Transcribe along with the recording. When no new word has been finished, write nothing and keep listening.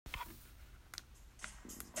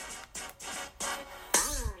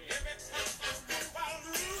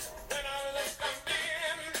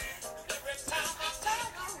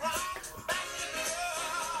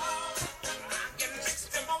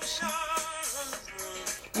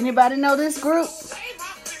Anybody know this group?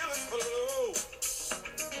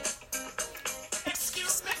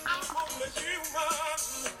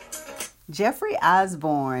 Jeffrey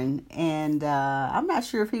Osborne, and I'm not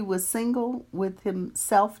sure if he was single with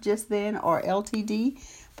himself just then or LTD,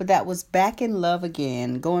 but that was Back in Love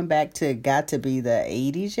Again, going back to got to be the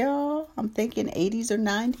 80s, y'all. I'm thinking 80s or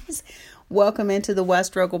 90s. Welcome into the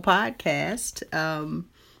West Struggle podcast,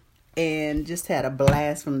 and just had a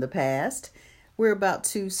blast from the past. We're about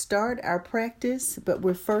to start our practice, but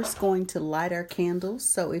we're first going to light our candles.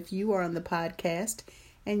 So if you are on the podcast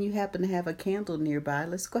and you happen to have a candle nearby,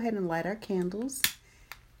 let's go ahead and light our candles.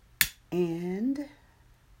 And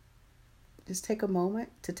just take a moment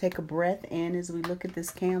to take a breath in as we look at this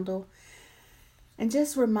candle. And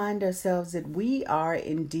just remind ourselves that we are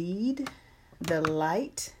indeed the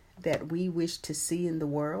light that we wish to see in the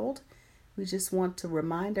world. We just want to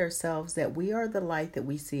remind ourselves that we are the light that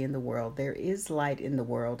we see in the world. There is light in the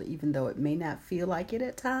world, even though it may not feel like it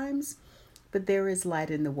at times. But there is light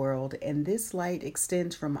in the world, and this light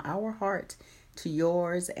extends from our heart to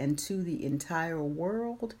yours and to the entire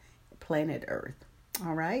world, planet Earth.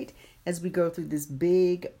 All right? As we go through this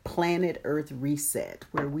big planet Earth reset,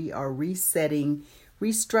 where we are resetting,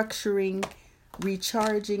 restructuring,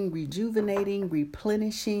 recharging, rejuvenating,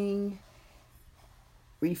 replenishing,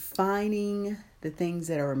 refining the things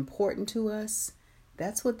that are important to us.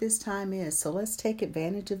 That's what this time is. So let's take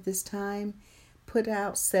advantage of this time.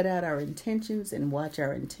 Set out our intentions and watch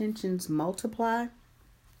our intentions multiply.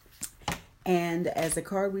 And as the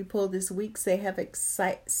card we pulled this week have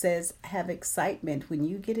excitement. When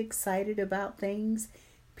you get excited about things,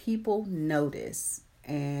 people notice.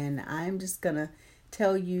 And I'm just going to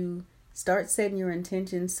tell you, start setting your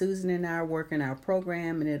intentions. Susan and I are working our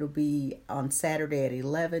program, and it'll be on Saturday at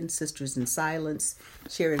 11, Sisters in Silence,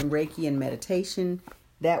 sharing Reiki and meditation.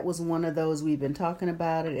 That was one of those we've been talking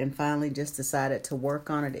about it and finally just decided to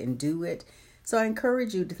work on it and do it. So I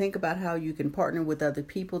encourage you to think about how you can partner with other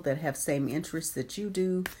people that have same interests that you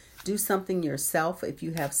do. Do something yourself if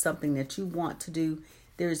you have something that you want to do.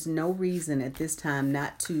 There's no reason at this time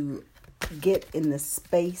not to get in the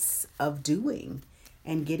space of doing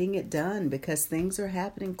and getting it done, because things are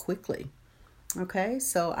happening quickly. Okay,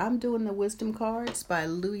 so I'm doing the wisdom cards by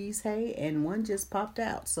Louise Hay, and one just popped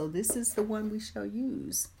out. So this is the one we shall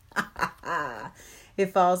use.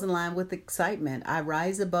 It falls in line with excitement. I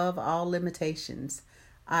rise above all limitations.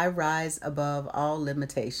 I rise above all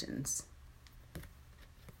limitations.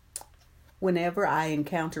 Whenever I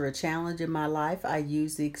encounter a challenge in my life, I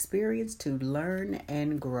use the experience to learn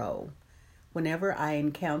and grow. Whenever I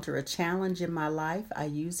encounter a challenge in my life, I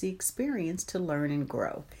use the experience to learn and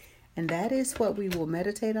grow. And that is what we will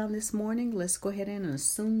meditate on this morning. Let's go ahead and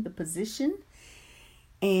assume the position.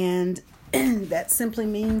 And that simply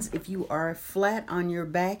means if you are flat on your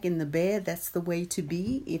back in the bed, that's the way to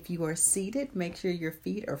be. If you are seated, make sure your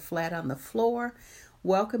feet are flat on the floor.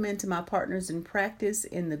 Welcome into my partners in practice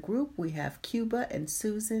in the group. We have Cuba and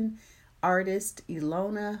Susan, artist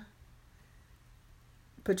Ilona,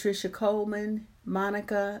 Patricia Coleman,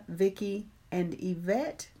 Monica, Vicky, and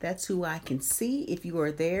Yvette. That's who I can see. If you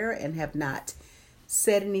are there and have not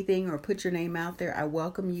said anything or put your name out there, I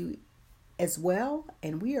welcome you as well.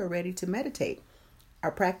 And we are ready to meditate.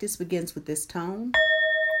 Our practice begins with this tone.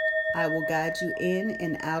 I will guide you in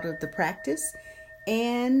and out of the practice.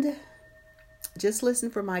 And just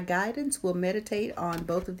listen for my guidance. We'll meditate on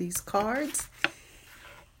both of these cards.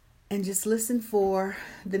 And just listen for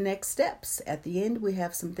the next steps. At the end, we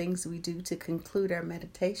have some things we do to conclude our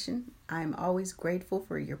meditation. I'm always grateful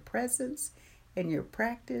for your presence and your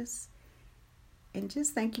practice. And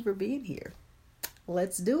just thank you for being here.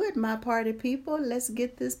 Let's do it, my party people. Let's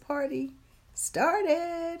get this party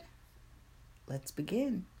started. Let's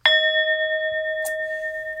begin.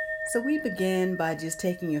 So we begin by just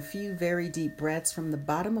taking a few very deep breaths from the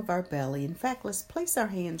bottom of our belly. In fact, let's place our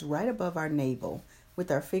hands right above our navel, with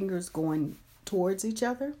our fingers going towards each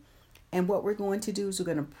other. And what we're going to do is we're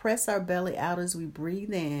going to press our belly out as we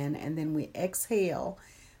breathe in, and then we exhale.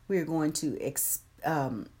 We're going to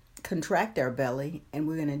contract our belly, and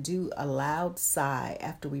we're going to do a loud sigh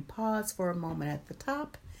after we pause for a moment at the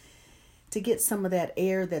top to get some of that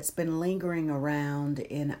air that's been lingering around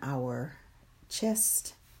in our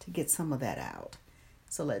chest, to get some of that out.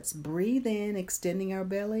 So let's breathe in, extending our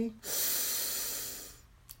belly.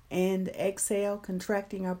 And exhale,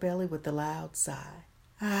 contracting our belly with a loud sigh.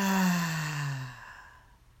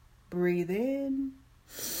 Breathe in.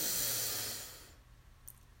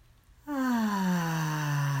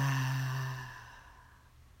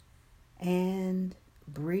 And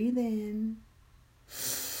breathe in.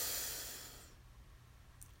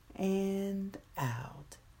 And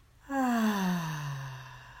out.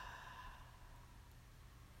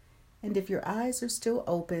 And if your eyes are still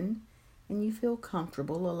open and you feel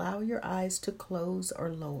comfortable, allow your eyes to close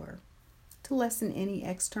or lower to lessen any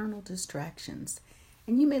external distractions.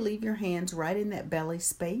 And you may leave your hands right in that belly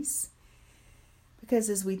space, because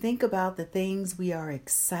as we think about the things we are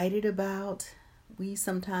excited about, we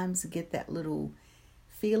sometimes get that little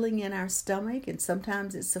feeling in our stomach, and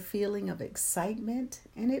sometimes it's a feeling of excitement,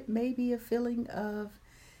 and it may be a feeling of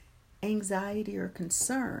anxiety or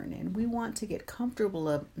concern. And we want to get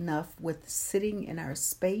comfortable enough with sitting in our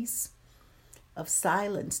space of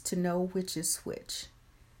silence to know which is which.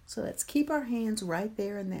 So let's keep our hands right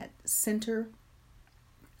there in that center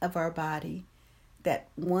of our body, that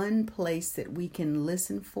one place that we can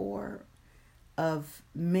listen for of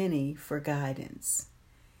many for guidance.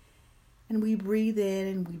 And we breathe in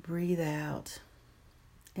and we breathe out.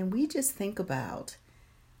 And we just think about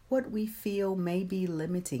what we feel may be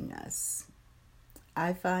limiting us.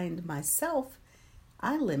 I find myself,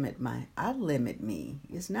 I limit me.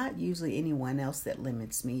 It's not usually anyone else that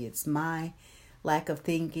limits me. It's my lack of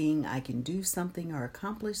thinking I can do something or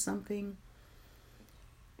accomplish something.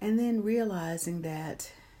 And then realizing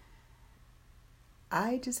that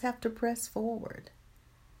I just have to press forward,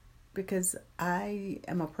 because I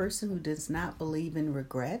am a person who does not believe in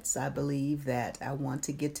regrets. I believe that I want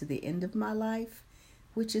to get to the end of my life,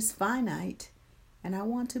 which is finite, and I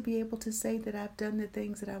want to be able to say that I've done the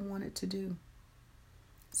things that I wanted to do.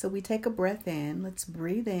 So we take a breath in. Let's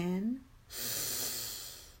breathe in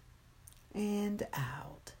and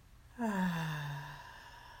out.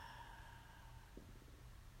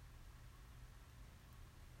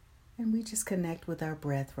 And we just connect with our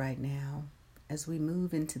breath right now as we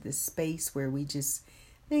move into this space where we just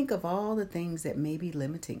think of all the things that may be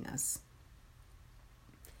limiting us,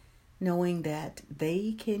 knowing that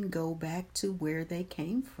they can go back to where they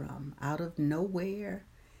came from. Out of nowhere,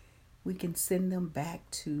 we can send them back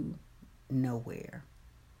to nowhere.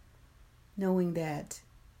 Knowing that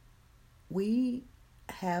we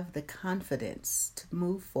have the confidence to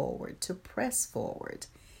move forward, to press forward,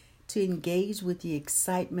 to engage with the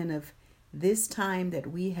excitement of this time that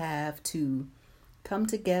we have to come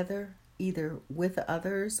together, either with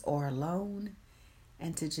others or alone,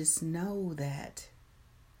 and to just know that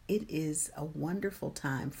it is a wonderful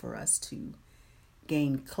time for us to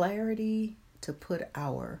gain clarity, to put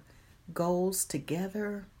our goals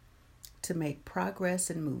together, to make progress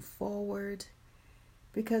and move forward.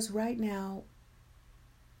 Because right now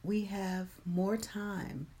we have more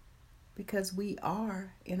time, because we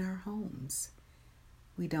are in our homes.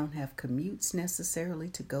 We don't have commutes necessarily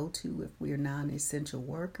to go to if we're non-essential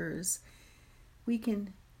workers. We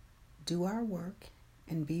can do our work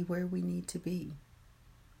and be where we need to be.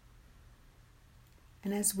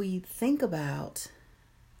 And as we think about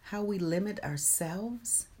how we limit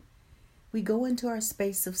ourselves, we go into our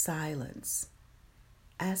space of silence,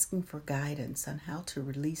 asking for guidance on how to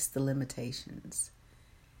release the limitations.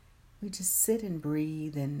 We just sit and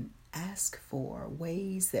breathe and ask for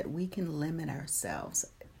ways that we can limit ourselves,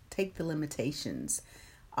 take the limitations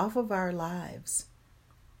off of our lives,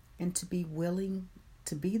 and to be willing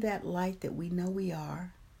to be that light that we know we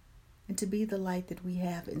are, and to be the light that we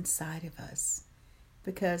have inside of us.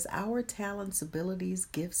 Because our talents, abilities,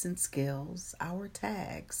 gifts, and skills, our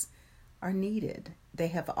tags, are needed. They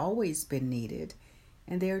have always been needed,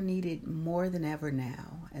 and they're needed more than ever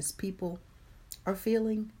now as people are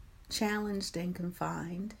feeling challenged and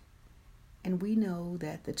confined. And we know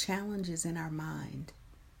that the challenge is in our mind.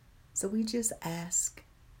 So we just ask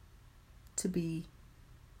to be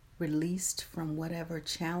released from whatever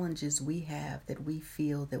challenges we have that we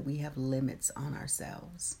feel that we have limits on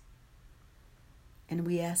ourselves. And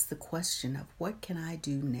we ask the question of, what can I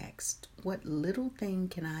do next? What little thing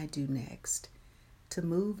can I do next to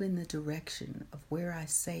move in the direction of where I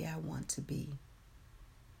say I want to be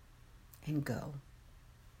and go?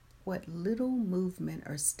 What little movement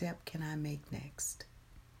or step can I make next?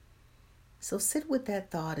 So sit with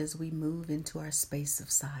that thought as we move into our space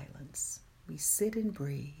of silence. We sit and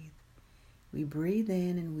breathe. We breathe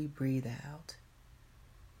in and we breathe out.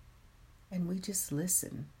 And we just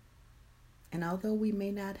listen. And although we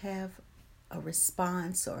may not have a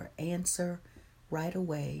response or answer right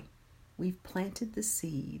away, we've planted the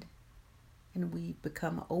seed and we've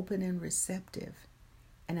become open and receptive.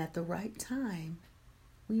 And at the right time,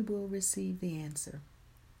 we will receive the answer.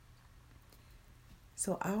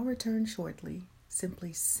 So I'll return shortly.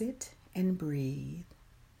 Simply sit and breathe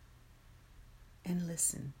and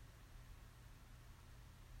listen.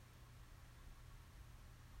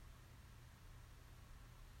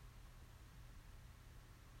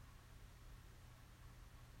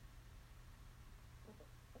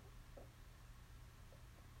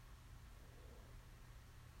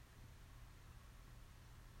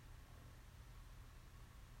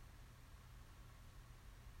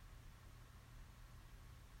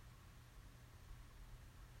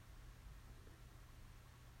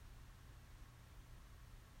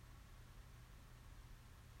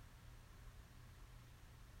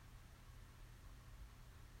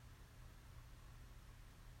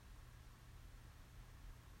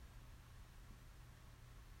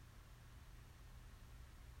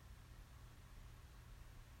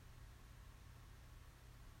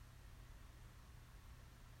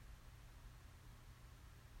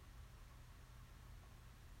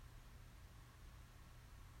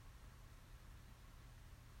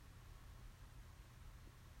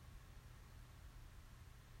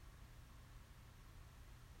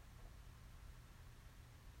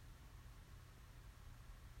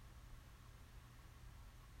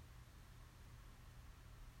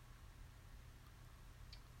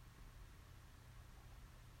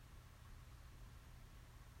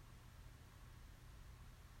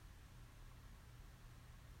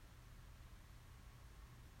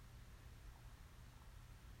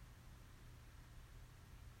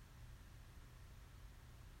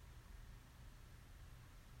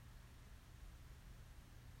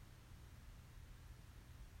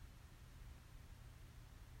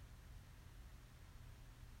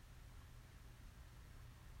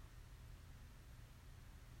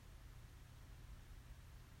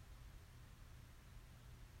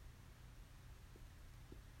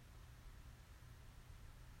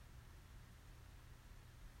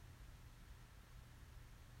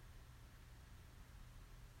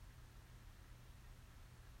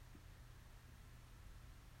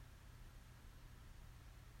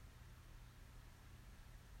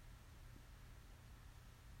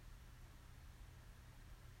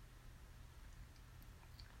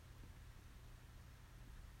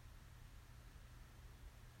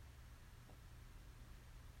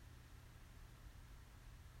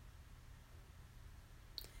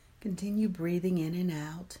 Continue breathing in and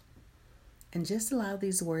out, and just allow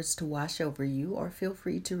these words to wash over you, or feel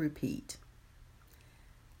free to repeat.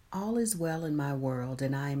 All is well in my world,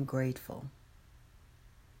 and I am grateful.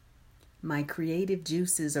 My creative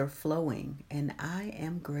juices are flowing, and I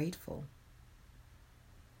am grateful.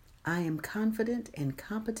 I am confident and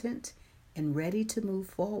competent and ready to move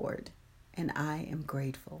forward, and I am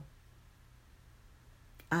grateful.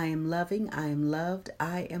 I am loving, I am loved,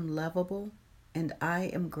 I am lovable, and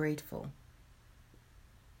I am grateful.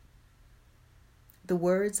 The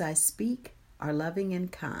words I speak are loving and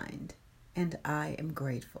kind, and I am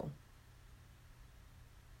grateful.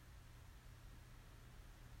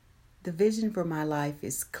 The vision for my life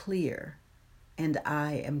is clear, and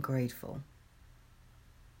I am grateful.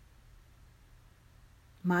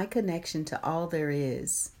 My connection to all there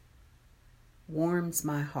is warms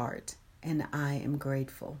my heart, and I am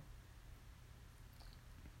grateful.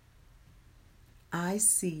 I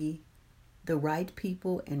see the right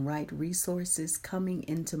people and right resources coming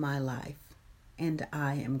into my life, and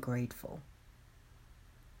I am grateful.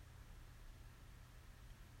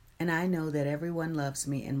 And I know that everyone loves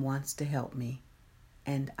me and wants to help me,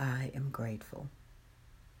 and I am grateful.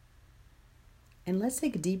 And let's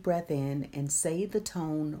take a deep breath in and say the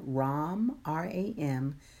tone RAM,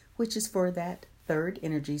 R-A-M, which is for that third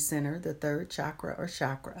energy center, the third chakra or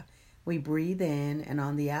chakra. We breathe in, and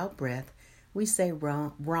on the out breath, we say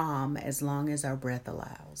RAM as long as our breath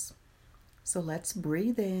allows. So let's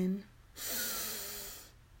breathe in.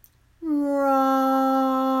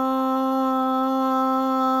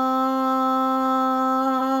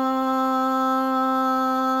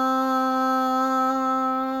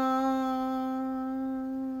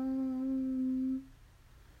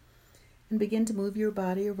 And begin to move your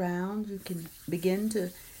body around. You can begin to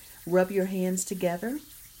rub your hands together.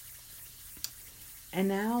 And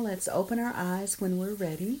now let's open our eyes when we're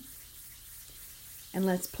ready. And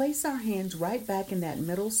let's place our hands right back in that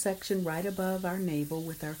middle section right above our navel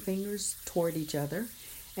with our fingers toward each other.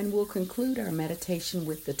 And we'll conclude our meditation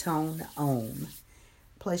with the tone Om.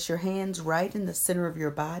 Place your hands right in the center of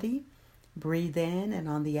your body. Breathe in, and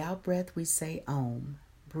on the out breath we say Om.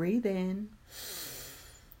 Breathe in.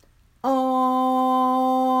 Om.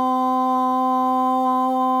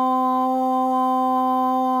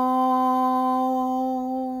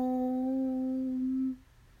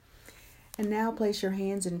 And now place your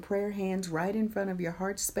hands in prayer hands right in front of your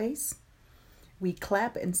heart space. We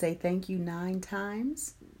clap and say thank you 9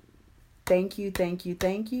 times. Thank you, thank you,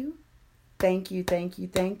 thank you. Thank you, thank you,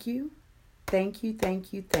 thank you. Thank you,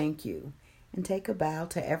 thank you, thank you. And take a bow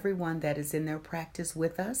to everyone that is in their practice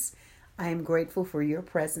with us. I am grateful for your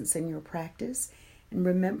presence in your practice. And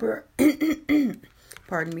remember,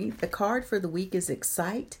 pardon me, the card for the week is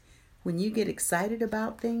Excite. When you get excited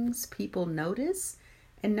about things, people notice.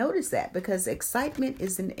 And notice that, because excitement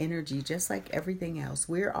is an energy, just like everything else.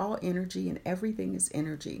 We're all energy, and everything is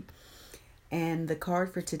energy. And the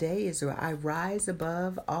card for today is I rise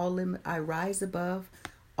above all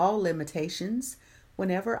limitations.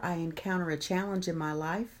 Whenever I encounter a challenge in my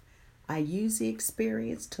life, I use the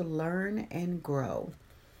experience to learn and grow.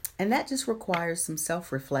 And that just requires some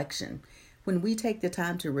self-reflection. When we take the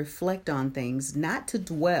time to reflect on things, not to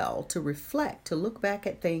dwell, to reflect, to look back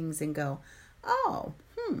at things and go, oh,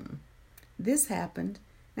 this happened.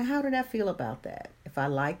 Now, how did I feel about that? If I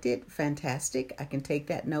liked it, fantastic. I can take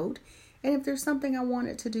that note. And if there's something I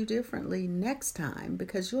wanted to do differently next time,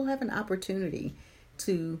 because you'll have an opportunity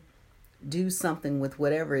to do something with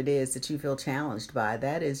whatever it is that you feel challenged by.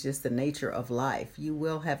 That is just the nature of life. You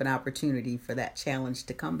will have an opportunity for that challenge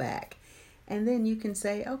to come back. And then you can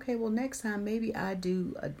say, okay, well, next time maybe I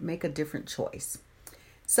do make a different choice.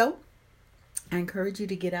 So I encourage you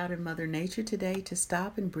to get out in Mother Nature today, to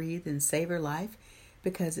stop and breathe and savor life,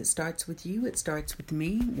 because it starts with you. It starts with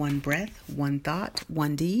me. One breath, one thought,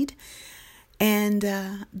 one deed. And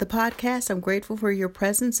the podcast, I'm grateful for your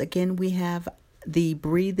presence. Again, we have the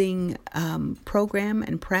breathing program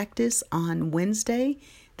and practice on Wednesday.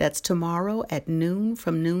 That's tomorrow at noon,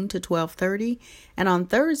 from noon to 12:30. And on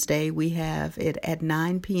Thursday, we have it at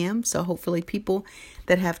 9 p.m. So hopefully people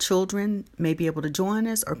that have children may be able to join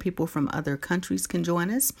us, or people from other countries can join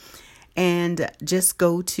us. And just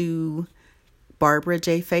go to Barbara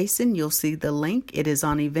J. Faison. You'll see the link. It is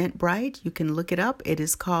on Eventbrite. You can look it up. It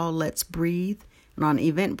is called Let's Breathe on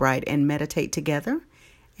Eventbrite and Meditate Together.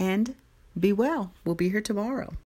 And be well. We'll be here tomorrow.